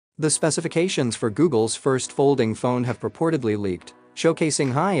The specifications for Google's first folding phone have purportedly leaked,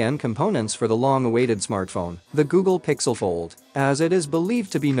 showcasing high-end components for the long-awaited smartphone. The Google Pixel Fold, as it is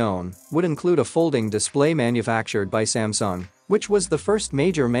believed to be known, would include a folding display manufactured by Samsung, which was the first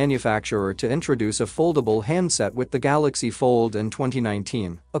major manufacturer to introduce a foldable handset with the Galaxy Fold in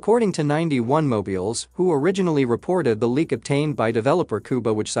 2019. According to 91 Mobiles, who originally reported the leak obtained by developer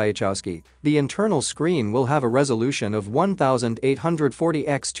Kuba Wojciechowski, the internal screen will have a resolution of 1840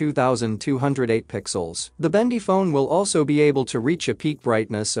 x 2208 pixels. The bendy phone will also be able to reach a peak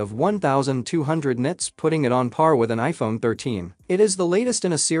brightness of 1200 nits, putting it on par with an iPhone 13. It is the latest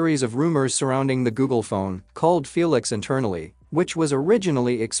in a series of rumors surrounding the Google phone, called Felix internally, which was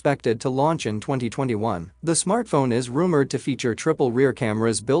originally expected to launch in 2021. The smartphone is rumored to feature triple rear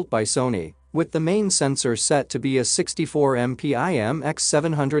cameras built by Sony, with the main sensor set to be a 64MP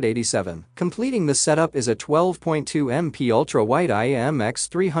IMX787. Completing the setup is a 12.2MP ultra-wide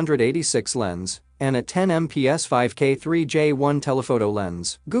IMX386 lens and a 10MP s5K3J1 telephoto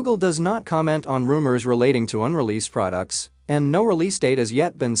lens. Google does not comment on rumors relating to unreleased products, and no release date has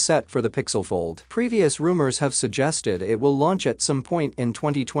yet been set for the Pixel Fold. Previous rumors have suggested it will launch at some point in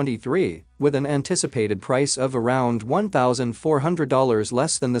 2023, with an anticipated price of around $1,400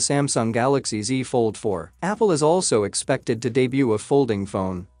 less than the Samsung Galaxy Z Fold 4. Apple is also expected to debut a folding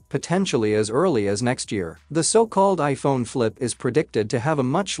phone, potentially as early as next year. The so-called iPhone Flip is predicted to have a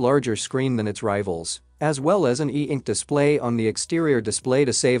much larger screen than its rivals, as well as an e-ink display on the exterior display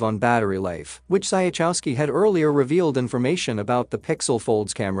to save on battery life. Wojciechowski had earlier revealed information about the Pixel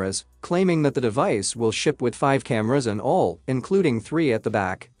Fold's cameras, claiming that the device will ship with 5 cameras in all, including 3 at the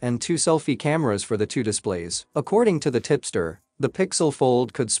back and 2 selfie cameras for the 2 displays. According to the tipster, the Pixel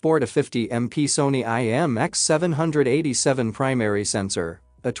Fold could sport a 50MP Sony IMX787 primary sensor,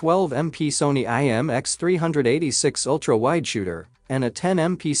 a 12MP Sony IMX386 ultra-wide shooter, and a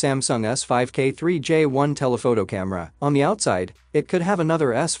 10MP Samsung S5K3J1 telephoto camera. On the outside, it could have another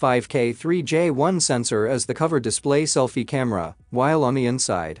S5K3J1 sensor as the cover display selfie camera, while on the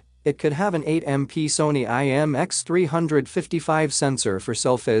inside, it could have an 8MP Sony IMX355 sensor for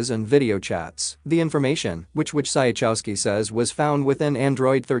selfies and video chats. The information, which Wojciechowski says was found within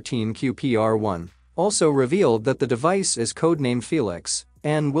Android 13 QPR1, also revealed that the device is codenamed Felix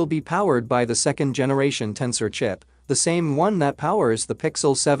and will be powered by the second-generation Tensor chip, the same one that powers the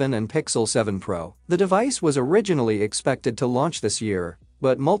Pixel 7 and Pixel 7 Pro. The device was originally expected to launch this year,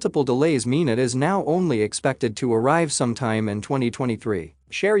 but multiple delays mean it is now only expected to arrive sometime in 2023.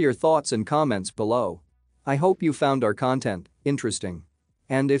 Share your thoughts and comments below. I hope you found our content interesting.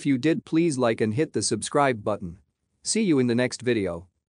 And if you did, please like and hit the subscribe button. See you in the next video.